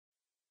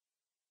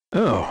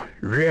Oh,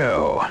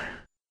 Ryo.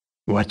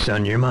 What's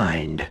on your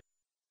mind?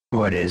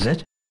 What is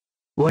it?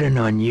 What an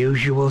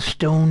unusual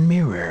stone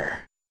mirror.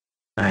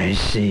 I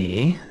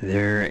see.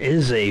 There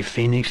is a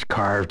phoenix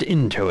carved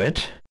into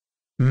it.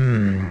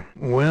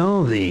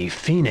 Well, the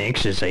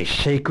phoenix is a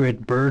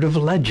sacred bird of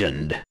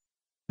legend.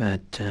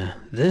 But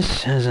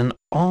this has an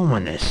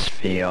ominous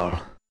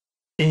feel.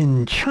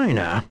 In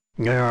China,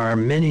 there are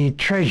many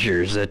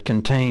treasures that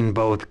contain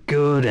both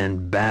good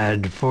and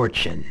bad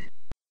fortune.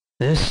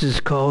 This is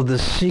called the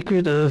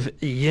secret of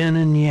yin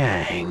and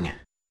yang.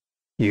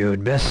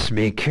 You'd best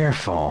be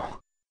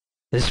careful.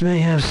 This may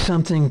have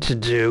something to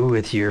do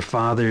with your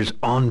father's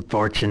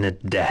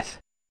unfortunate death.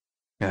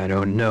 I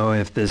don't know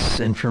if this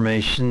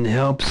information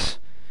helps,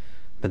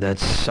 but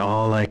that's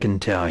all I can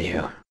tell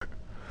you.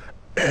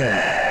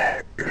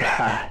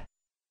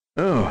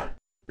 Oh,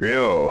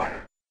 Ryo.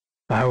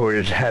 I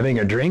was having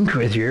a drink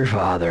with your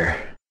father.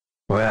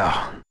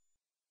 Well,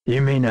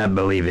 you may not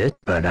believe it,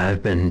 but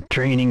I've been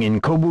training in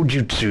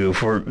Kobujutsu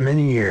for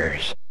many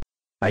years.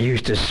 I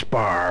used to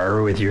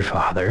spar with your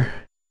father.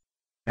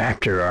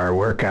 After our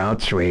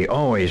workouts, we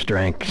always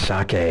drank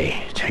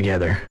sake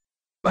together.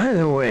 By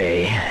the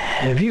way,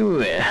 have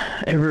you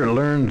ever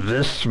learned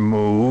this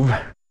move?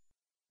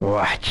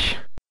 Watch.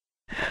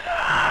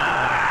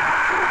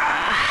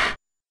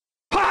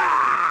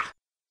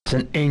 It's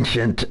an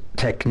ancient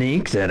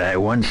technique that I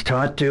once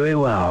taught to a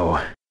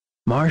wow.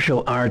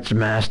 Martial arts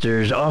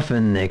masters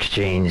often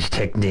exchange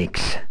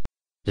techniques,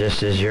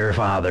 just as your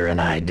father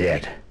and I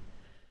did.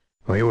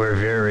 We were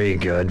very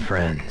good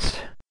friends.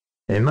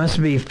 It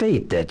must be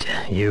fate that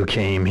you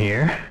came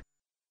here.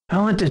 I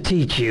want to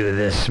teach you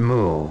this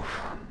move.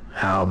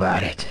 How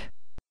about it?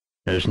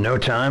 There's no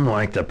time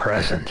like the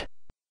present.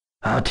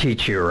 I'll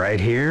teach you right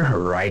here,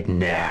 right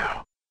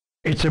now.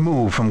 It's a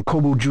move from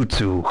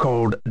Kobujutsu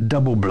called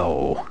Double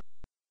Blow.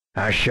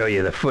 I'll show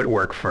you the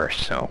footwork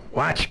first, so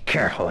watch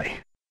carefully.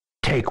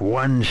 Take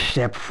one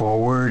step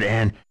forward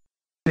and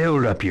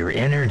build up your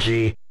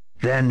energy,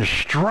 then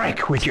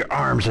strike with your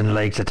arms and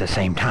legs at the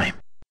same time.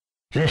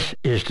 This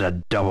is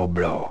the double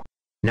blow.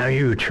 Now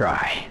you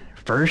try.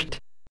 First,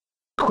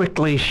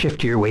 quickly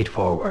shift your weight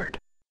forward.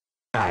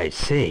 I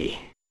see.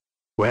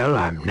 Well,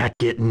 I'm not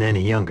getting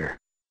any younger.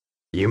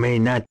 You may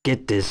not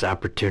get this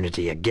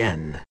opportunity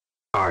again.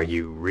 Are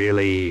you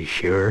really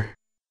sure?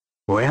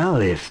 Well,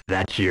 if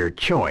that's your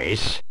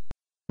choice.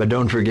 But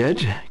don't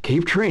forget,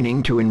 keep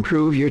training to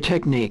improve your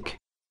technique.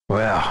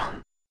 Well,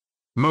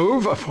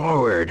 move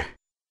forward.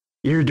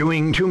 You're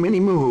doing too many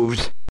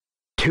moves.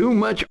 Too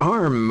much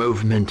arm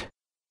movement.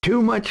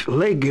 Too much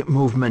leg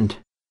movement.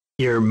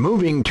 You're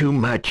moving too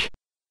much.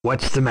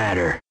 What's the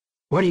matter?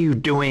 What are you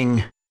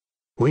doing?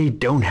 We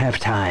don't have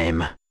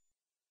time.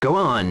 Go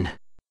on.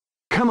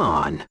 Come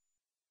on.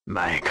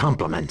 My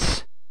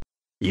compliments.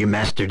 You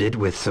mastered it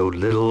with so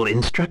little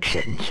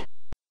instructions.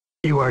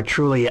 You are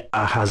truly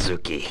a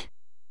Hazuki.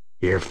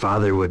 Your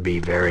father would be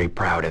very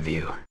proud of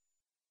you.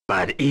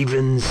 But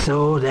even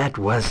so, that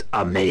was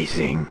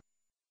amazing.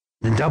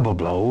 The double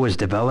blow was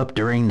developed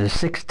during the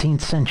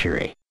 16th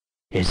century.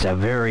 It's a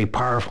very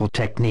powerful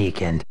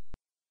technique, and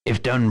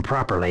if done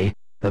properly,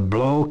 the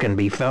blow can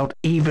be felt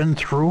even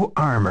through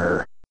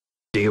armor.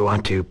 Do you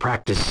want to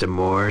practice some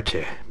more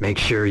to make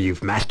sure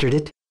you've mastered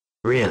it?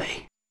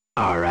 Really?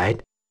 All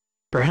right.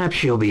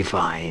 Perhaps you'll be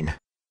fine.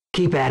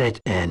 Keep at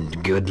it,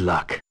 and good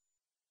luck.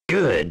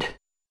 Good.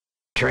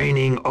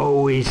 Training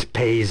always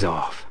pays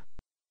off.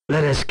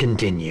 Let us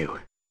continue.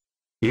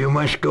 You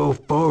must go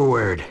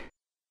forward.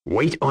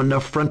 Weight on the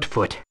front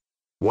foot.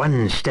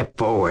 One step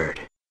forward.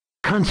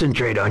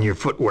 Concentrate on your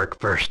footwork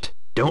first.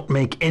 Don't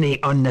make any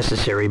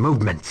unnecessary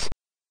movements.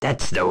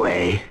 That's the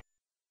way.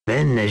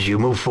 Then as you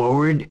move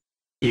forward,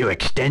 you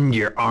extend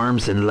your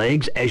arms and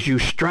legs as you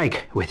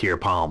strike with your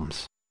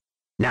palms.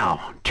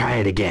 Now, try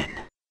it again.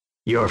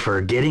 You're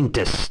forgetting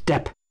to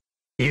step.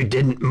 You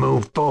didn't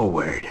move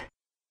forward.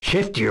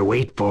 Shift your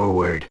weight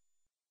forward.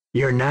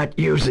 You're not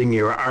using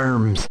your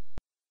arms.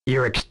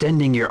 You're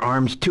extending your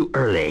arms too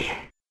early.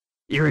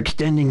 You're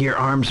extending your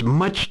arms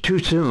much too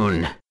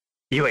soon.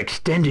 You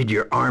extended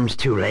your arms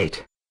too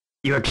late.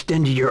 You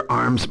extended your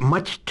arms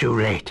much too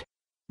late.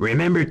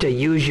 Remember to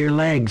use your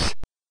legs.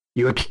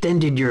 You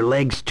extended your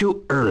legs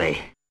too early.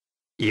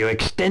 You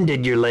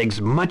extended your legs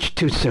much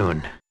too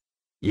soon.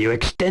 You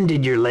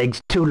extended your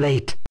legs too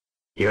late.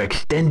 You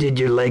extended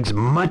your legs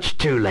much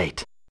too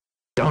late.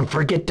 Don't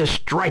forget to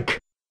strike.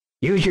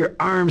 Use your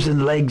arms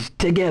and legs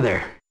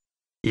together.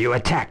 You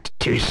attacked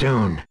too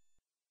soon.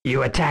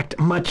 You attacked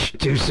much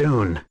too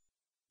soon.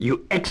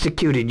 You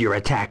executed your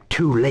attack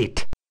too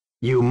late.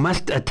 You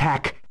must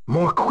attack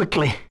more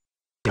quickly.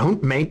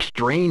 Don't make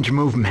strange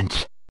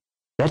movements.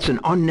 That's an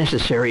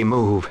unnecessary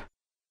move.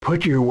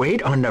 Put your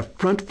weight on the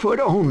front foot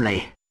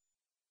only.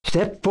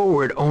 Step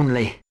forward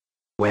only.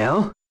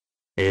 Well,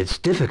 it's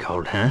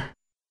difficult, huh?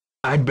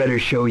 I'd better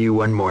show you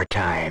one more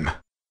time.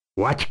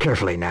 Watch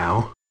carefully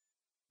now.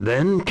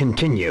 Then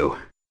continue.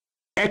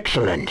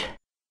 Excellent.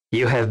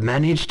 You have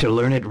managed to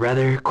learn it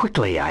rather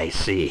quickly, I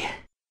see.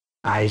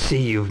 I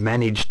see you've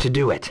managed to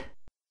do it.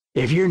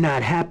 If you're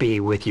not happy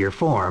with your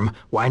form,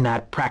 why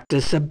not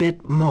practice a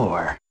bit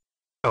more?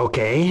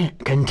 Okay,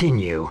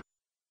 continue.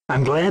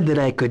 I'm glad that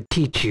I could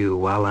teach you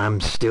while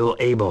I'm still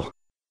able.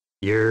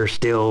 You're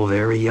still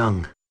very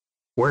young.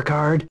 Work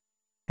hard,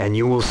 and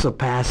you will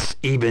surpass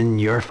even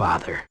your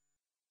father.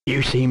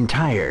 You seem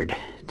tired.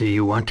 Do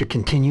you want to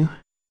continue?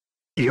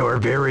 You're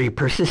very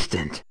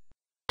persistent.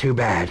 Too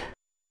bad.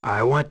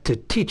 I want to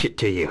teach it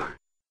to you.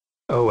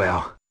 Oh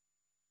well.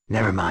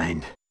 Never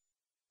mind.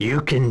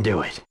 You can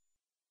do it.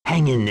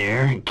 Hang in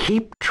there and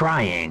keep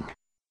trying.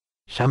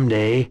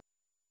 Someday,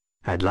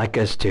 I'd like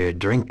us to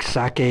drink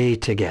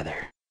sake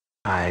together.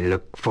 I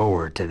look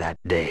forward to that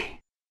day.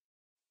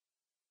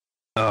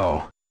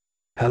 Oh,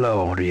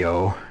 hello,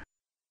 Ryo.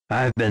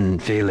 I've been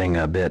feeling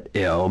a bit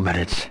ill, but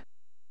it's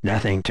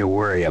nothing to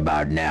worry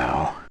about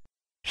now.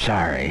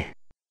 Sorry.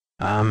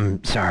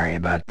 I'm sorry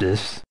about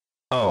this.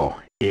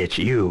 Oh, it's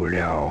you,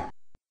 Ryo.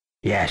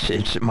 Yes,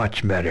 it's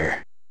much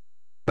better.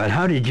 But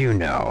how did you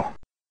know?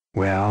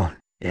 Well,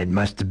 it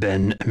must have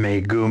been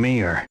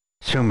Megumi or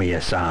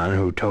Sumiya-san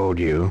who told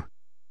you.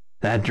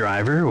 That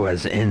driver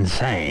was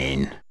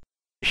insane.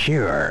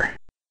 Sure.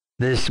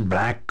 This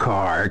black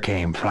car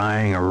came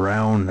flying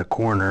around the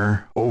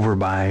corner over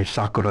by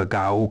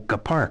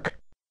Sakuragaoka Park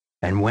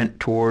and went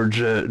towards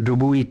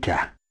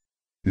Dobuita.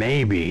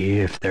 Maybe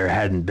if there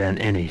hadn't been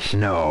any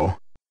snow.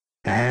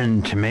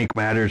 And to make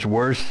matters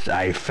worse,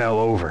 I fell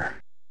over.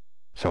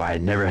 So I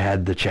never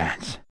had the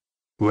chance.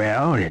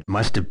 Well, it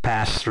must have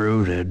passed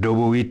through the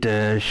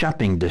Dobuita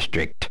shopping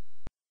district.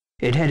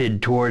 It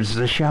headed towards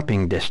the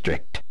shopping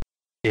district.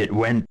 It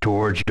went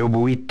towards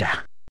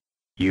Dobuita.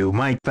 You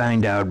might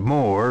find out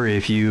more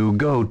if you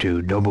go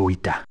to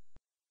Dobuita.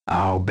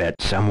 I'll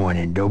bet someone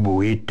in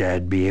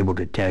Dobuita'd be able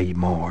to tell you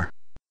more.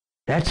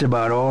 That's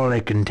about all I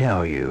can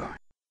tell you.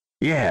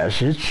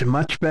 Yes, it's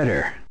much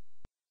better.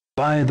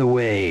 By the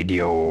way,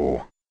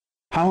 Ryo,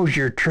 how's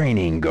your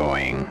training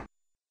going?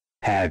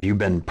 Have you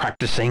been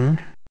practicing?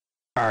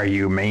 Are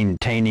you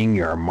maintaining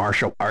your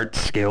martial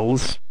arts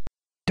skills?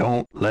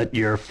 Don't let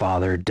your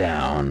father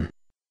down.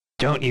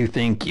 Don't you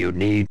think you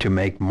need to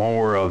make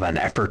more of an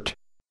effort?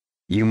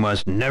 You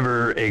must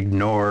never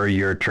ignore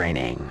your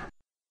training.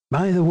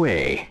 By the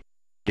way,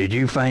 did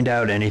you find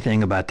out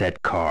anything about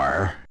that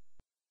car?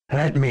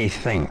 Let me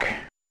think.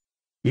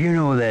 You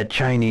know that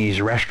Chinese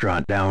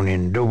restaurant down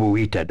in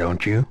Dobuita,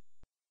 don't you?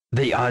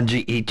 The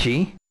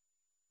Aji-ichi?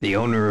 The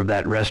owner of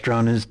that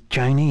restaurant is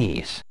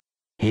Chinese.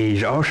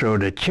 He's also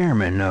the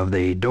chairman of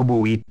the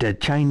Dobuita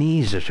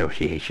Chinese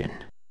Association.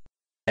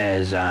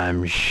 As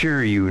I'm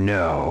sure you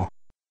know,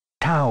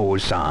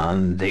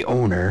 Tao-san, the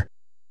owner,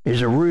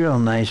 is a real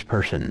nice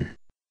person.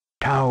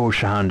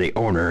 Tao-san, the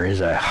owner, is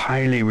a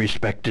highly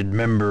respected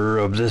member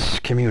of this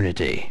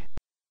community.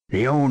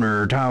 The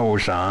owner,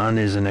 Tao-san,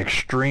 is an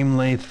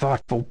extremely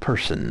thoughtful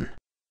person,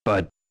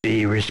 but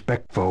be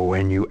respectful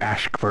when you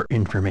ask for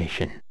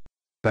information.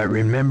 But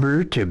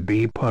remember to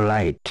be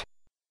polite.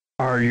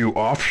 Are you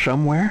off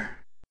somewhere?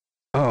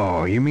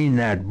 Oh, you mean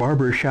that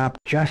barber shop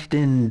just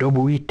in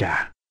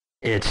Dobuita?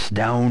 It's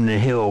down the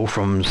hill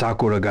from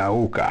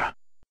Sakuragaoka,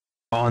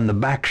 on the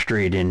back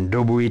street in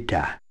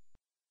Dobuita.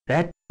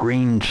 That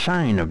green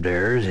sign of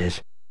theirs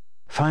is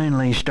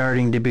finally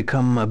starting to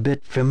become a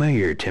bit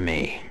familiar to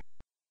me.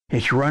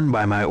 It's run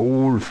by my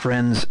old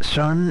friend's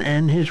son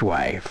and his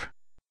wife.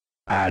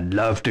 I'd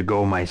love to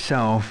go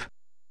myself,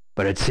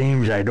 but it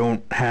seems I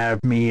don't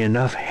have me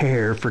enough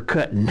hair for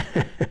cutting.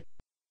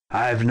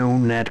 I've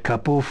known that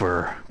couple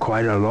for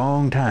quite a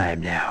long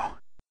time now.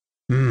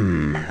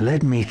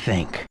 Let me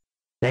think.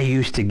 They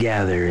used to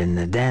gather in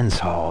the dance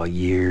hall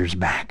years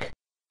back,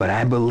 but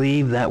I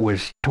believe that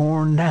was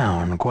torn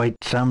down quite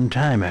some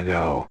time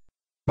ago.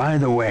 By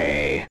the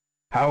way,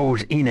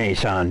 how's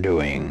Ine-san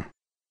doing?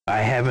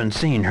 I haven't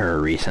seen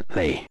her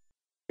recently.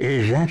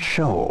 Is that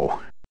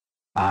so?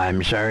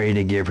 I'm sorry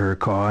to give her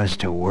cause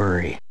to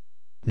worry.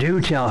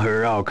 Do tell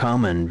her I'll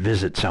come and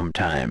visit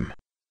sometime.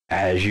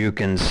 As you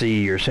can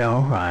see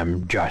yourself,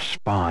 I'm just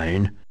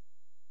fine.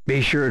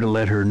 Be sure to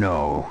let her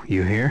know,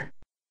 you hear?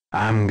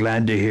 I'm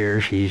glad to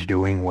hear she's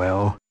doing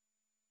well.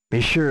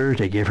 Be sure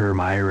to give her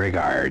my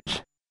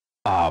regards.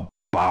 A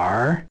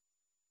bar?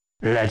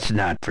 Let's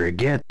not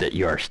forget that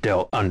you're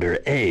still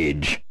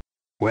underage.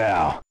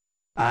 Well,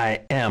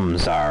 I am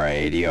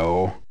sorry,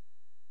 Ryo,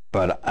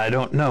 but I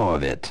don't know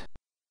of it.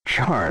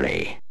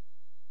 Charlie.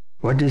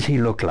 What does he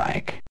look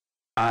like?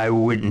 I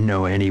wouldn't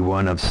know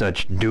anyone of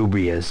such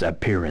dubious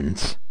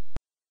appearance.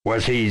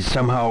 Was he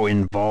somehow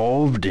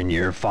involved in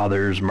your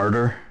father's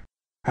murder?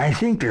 I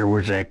think there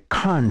was a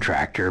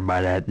contractor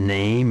by that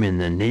name in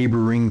the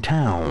neighboring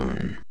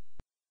town.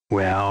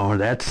 Well,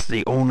 that's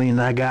the only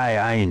guy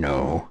I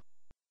know.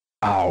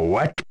 A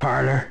what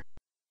parlor?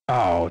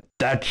 Oh,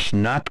 that's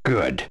not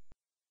good.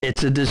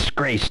 It's a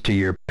disgrace to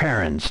your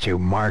parents to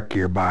mark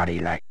your body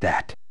like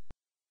that.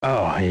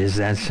 Oh, is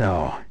that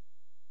so?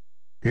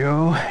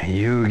 Joe,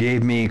 you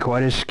gave me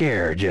quite a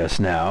scare just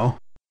now.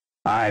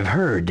 I've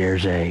heard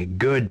there's a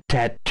good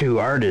tattoo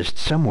artist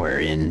somewhere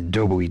in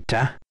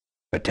Dobuita,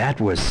 but that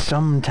was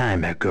some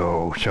time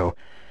ago, so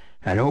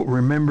I don't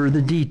remember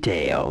the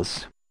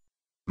details.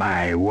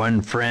 My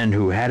one friend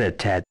who had a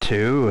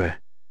tattoo,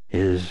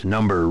 his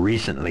number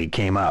recently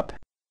came up.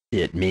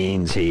 It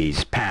means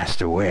he's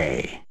passed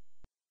away.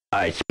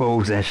 I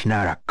suppose that's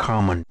not a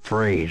common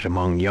phrase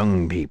among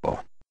young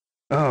people.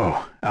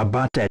 Oh,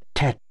 about that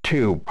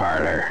tattoo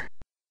parlor.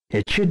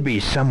 It should be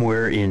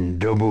somewhere in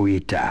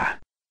Dobuita.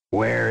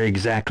 Where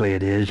exactly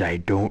it is, I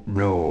don't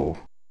know.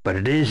 But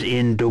it is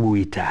in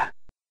Dobuita.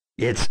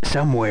 It's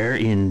somewhere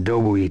in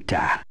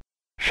Dobuita.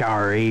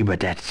 Sorry, but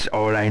that's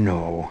all I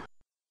know.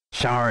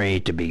 Sorry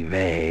to be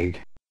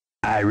vague.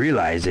 I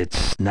realize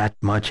it's not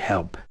much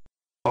help.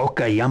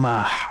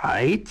 Okayama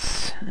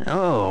Heights?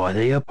 Oh,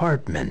 the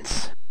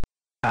apartments.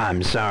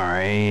 I'm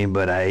sorry,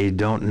 but I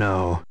don't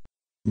know.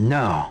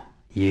 No,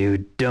 you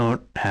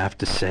don't have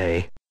to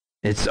say.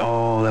 It's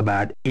all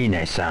about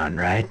Ine-san,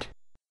 right?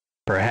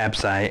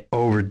 Perhaps I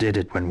overdid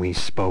it when we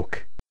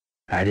spoke.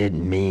 I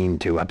didn't mean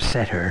to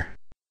upset her.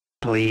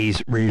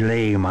 Please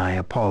relay my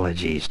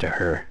apologies to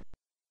her.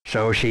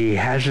 So she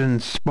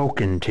hasn't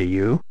spoken to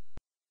you?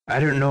 I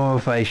don't know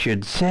if I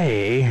should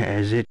say,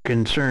 as it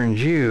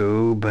concerns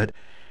you, but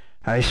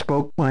I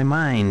spoke my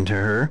mind to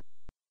her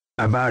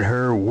about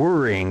her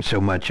worrying so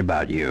much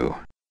about you.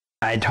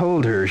 I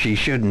told her she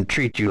shouldn't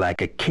treat you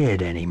like a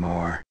kid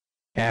anymore.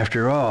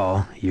 After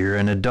all, you're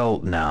an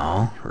adult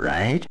now,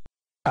 right?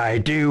 I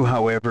do,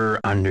 however,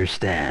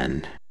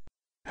 understand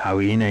how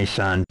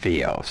Ine-san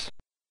feels.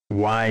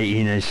 Why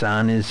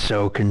Ine-san is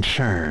so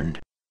concerned.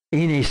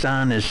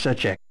 Ine-san is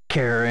such a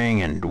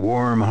caring and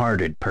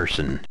warm-hearted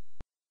person.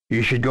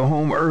 You should go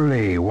home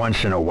early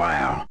once in a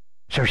while,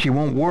 so she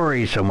won't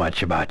worry so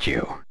much about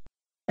you.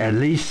 At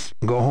least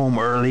go home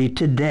early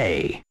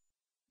today.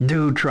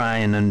 Do try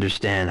and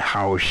understand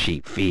how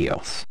she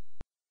feels.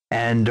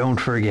 And don't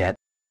forget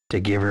to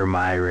give her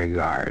my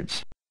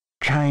regards.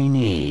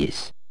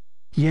 Chinese.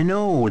 You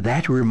know,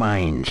 that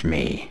reminds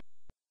me.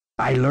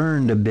 I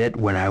learned a bit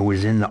when I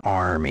was in the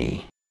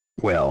army.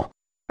 Well,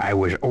 I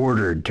was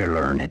ordered to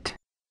learn it.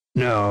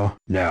 No,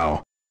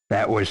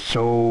 that was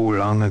so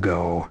long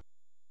ago.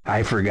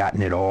 I've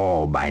forgotten it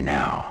all by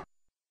now.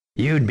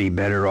 You'd be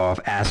better off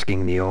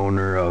asking the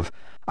owner of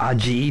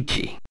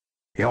Ajiichi.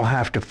 You'll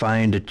have to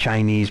find a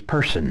Chinese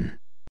person.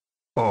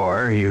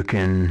 Or you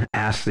can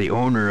ask the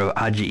owner of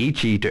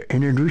Ajiichi to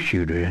introduce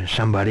you to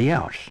somebody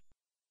else.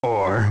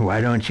 Or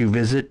why don't you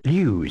visit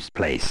Liu's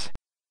place?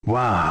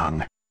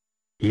 Wang.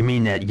 You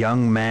mean that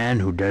young man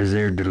who does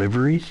their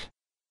deliveries?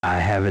 I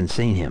haven't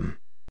seen him.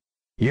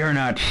 You're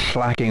not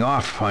slacking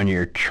off on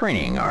your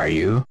training, are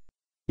you?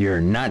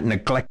 You're not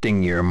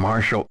neglecting your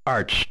martial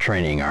arts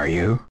training, are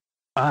you?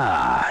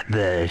 Ah,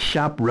 the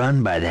shop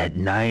run by that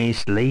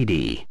nice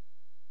lady.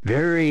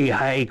 Very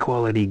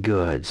high-quality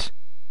goods.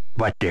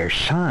 But their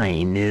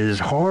sign is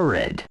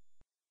horrid.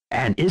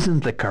 And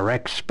isn't the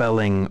correct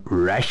spelling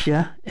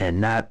Russia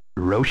and not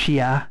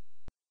Roshia?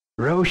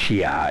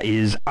 Roshia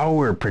is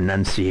our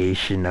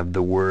pronunciation of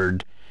the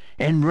word,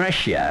 and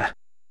Russia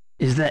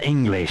is the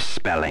English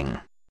spelling.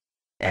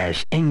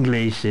 As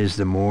English is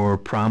the more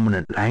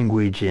prominent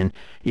language in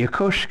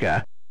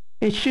Yokosuka,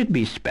 it should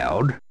be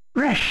spelled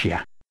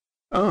Russia.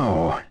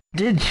 Oh,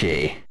 did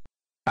she?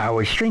 I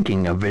was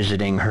thinking of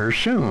visiting her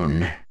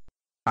soon.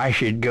 I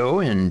should go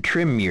and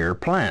trim your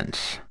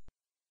plants.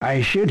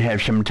 I should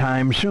have some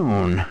time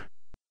soon.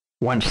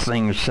 Once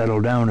things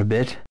settle down a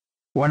bit,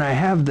 when I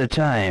have the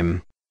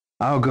time,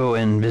 I'll go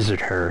and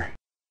visit her.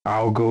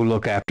 I'll go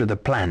look after the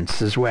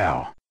plants as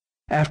well.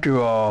 After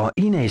all,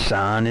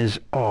 Ine-san is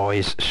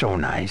always so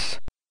nice.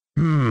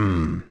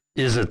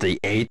 Is it the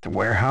 8th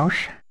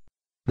warehouse?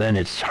 Then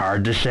it's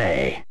hard to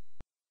say.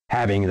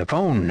 Having the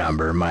phone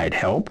number might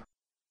help.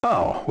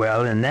 Oh,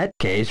 well, in that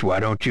case, why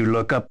don't you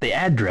look up the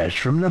address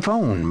from the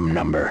phone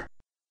number?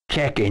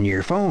 Check in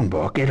your phone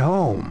book at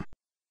home.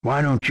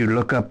 Why don't you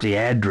look up the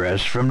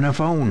address from the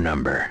phone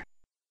number?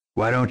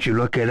 Why don't you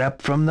look it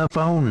up from the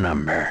phone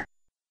number?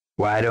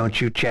 Why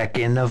don't you check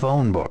in the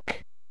phone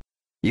book?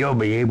 You'll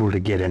be able to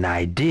get an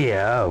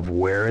idea of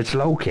where it's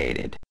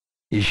located.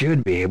 You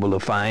should be able to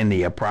find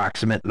the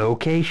approximate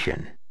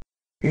location.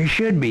 You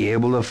should be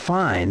able to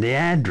find the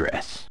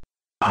address.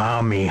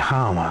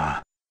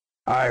 Amihama.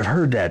 I've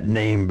heard that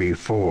name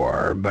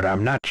before, but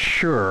I'm not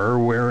sure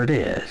where it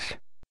is.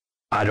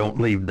 I don't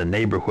leave the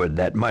neighborhood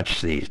that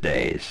much these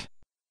days.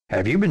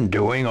 Have you been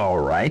doing all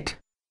right?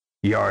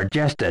 You're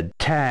just a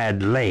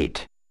tad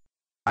late.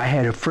 I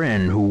had a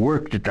friend who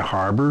worked at the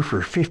harbor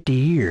for 50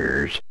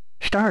 years,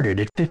 started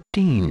at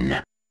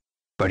 15.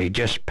 But he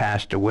just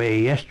passed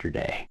away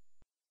yesterday.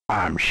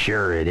 I'm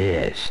sure it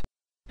is.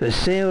 The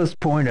sales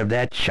point of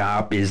that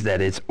shop is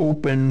that it's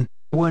open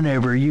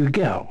whenever you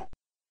go.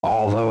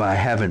 Although I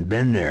haven't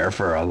been there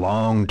for a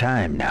long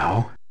time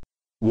now.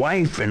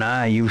 Wife and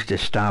I used to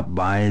stop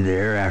by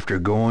there after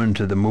going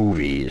to the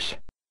movies.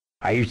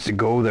 I used to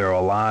go there a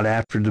lot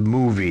after the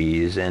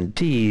movies and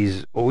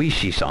tease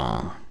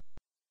Oishi-san.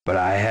 But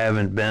I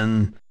haven't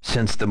been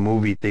since the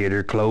movie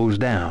theater closed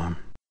down.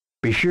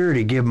 Be sure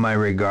to give my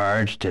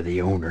regards to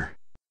the owner.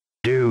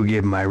 Do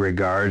give my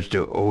regards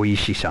to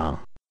Oishi-san.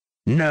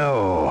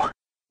 No,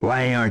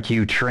 Why aren't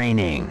you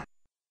training?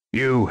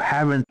 You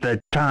haven't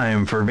the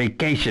time for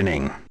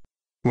vacationing.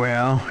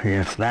 Well,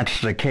 if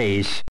that's the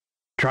case,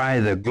 try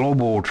the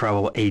Global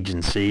Travel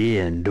Agency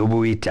in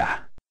Dobuita.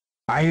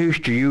 I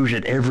used to use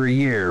it every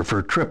year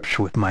for trips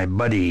with my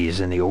buddies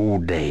in the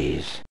old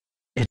days.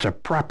 It's a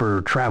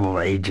proper travel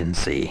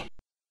agency,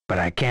 but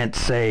I can't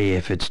say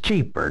if it's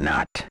cheap or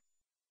not.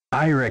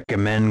 I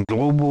recommend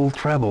Global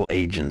Travel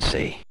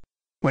Agency.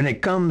 When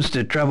it comes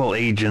to travel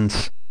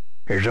agents,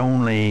 there's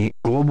only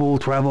Global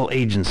Travel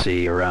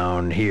Agency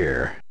around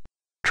here.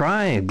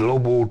 Try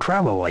Global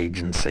Travel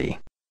Agency.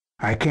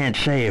 I can't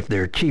say if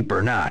they're cheap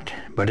or not,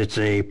 but it's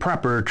a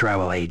proper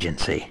travel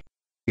agency.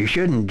 You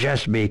shouldn't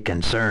just be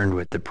concerned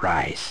with the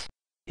price.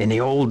 In the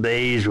old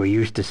days, we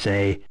used to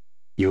say,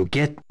 you'll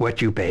get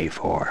what you pay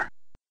for.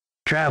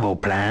 Travel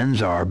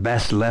plans are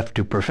best left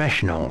to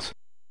professionals,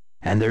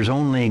 and there's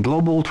only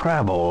Global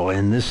Travel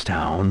in this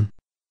town.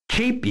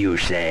 Cheap, you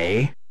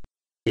say?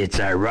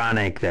 It's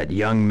ironic that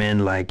young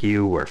men like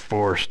you were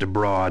forced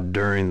abroad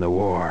during the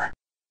war.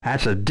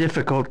 That's a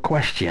difficult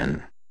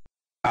question.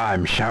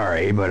 I'm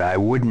sorry, but I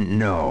wouldn't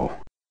know.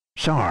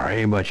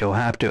 Sorry, but you'll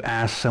have to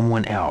ask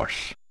someone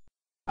else.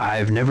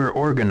 I've never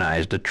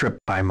organized a trip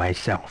by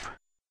myself.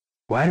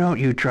 Why don't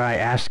you try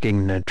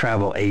asking the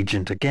travel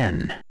agent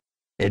again?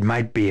 It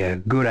might be a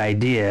good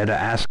idea to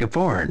ask a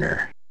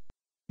foreigner.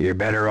 You're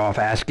better off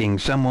asking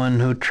someone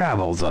who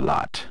travels a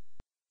lot.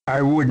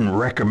 I wouldn't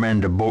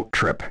recommend a boat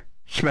trip,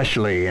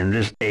 especially in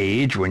this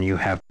age when you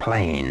have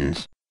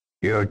planes.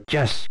 You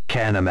just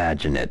can't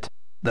imagine it.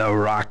 The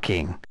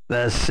rocking,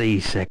 the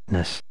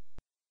seasickness.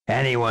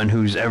 Anyone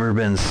who's ever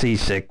been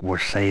seasick will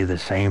say the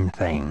same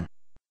thing.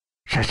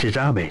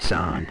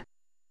 Sakuragaoka-san,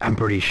 I'm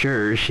pretty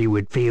sure she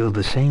would feel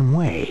the same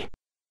way.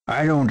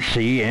 I don't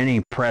see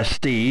any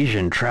prestige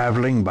in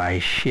traveling by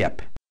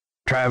ship.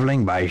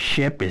 Traveling by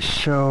ship is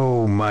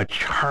so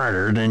much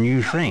harder than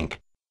you think.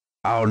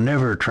 I'll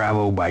never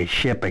travel by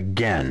ship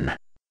again.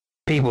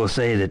 People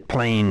say that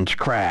planes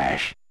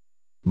crash,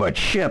 but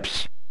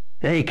ships,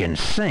 they can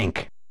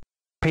sink.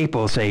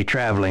 People say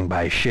traveling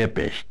by ship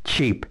is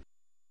cheap,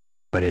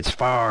 but it's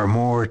far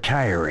more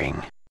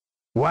tiring.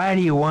 Why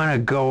do you want to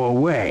go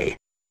away?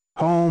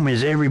 Home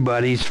is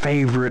everybody's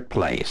favorite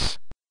place.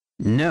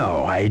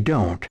 No, I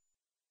don't.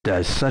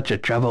 Does such a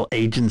travel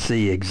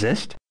agency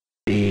exist?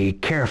 Be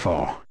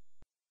careful.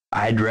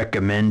 I'd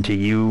recommend to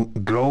you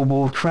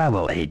Global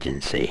Travel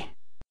Agency.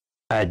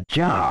 A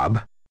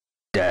job?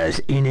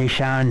 Does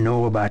Ine-san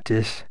know about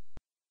this?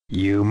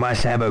 You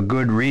must have a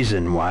good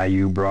reason why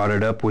you brought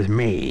it up with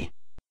me,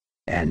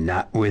 and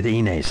not with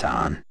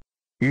Ine-san.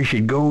 You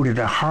should go to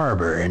the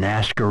harbor and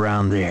ask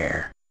around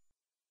there.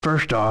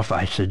 First off,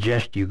 I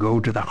suggest you go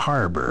to the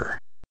harbor.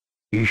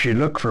 You should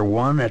look for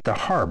one at the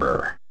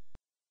harbor.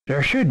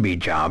 There should be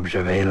jobs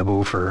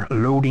available for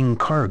loading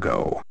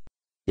cargo.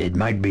 It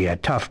might be a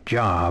tough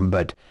job,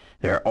 but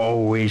they're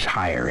always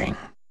hiring.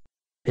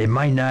 It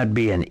might not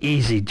be an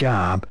easy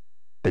job,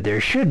 but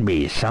there should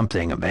be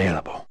something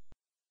available.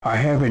 I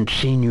haven't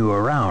seen you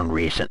around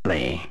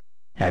recently.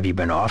 Have you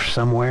been off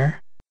somewhere?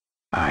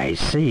 I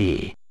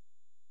see.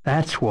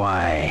 That's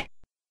why.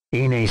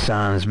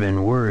 Ine-san's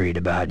been worried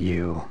about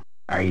you.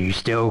 Are you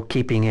still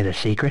keeping it a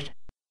secret?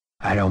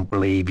 I don't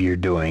believe you're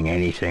doing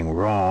anything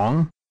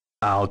wrong.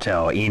 I'll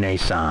tell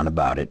Ine-san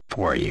about it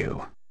for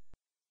you.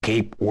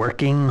 Keep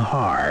working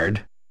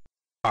hard.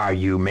 Are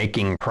you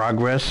making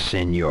progress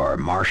in your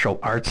martial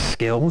arts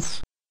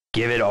skills?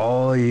 Give it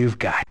all you've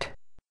got.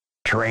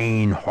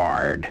 Train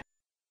hard.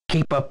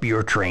 Keep up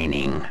your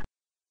training.